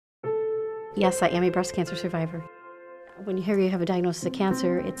Yes, I am a breast cancer survivor. When you hear you have a diagnosis of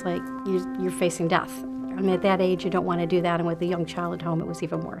cancer, it's like you're facing death. I mean, at that age, you don't want to do that, and with a young child at home, it was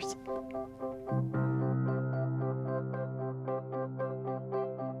even worse.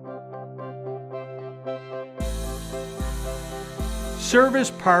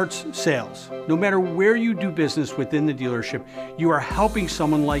 Service, parts, sales. No matter where you do business within the dealership, you are helping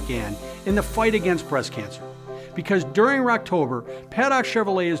someone like Ann in the fight against breast cancer. Because during Rocktober, Paddock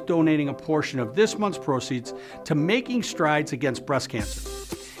Chevrolet is donating a portion of this month's proceeds to Making Strides Against Breast Cancer.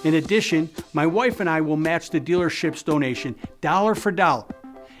 In addition, my wife and I will match the dealership's donation dollar for dollar.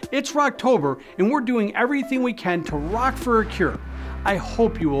 It's Rocktober, and we're doing everything we can to rock for a cure. I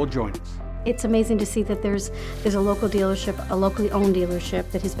hope you will join us. It's amazing to see that there's a local dealership, a locally owned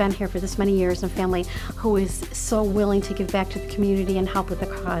dealership that has been here for this many years, and a family who is so willing to give back to the community and help with the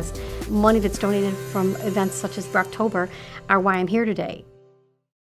cause. Money that's donated from events such as Rocktober are why I'm here today.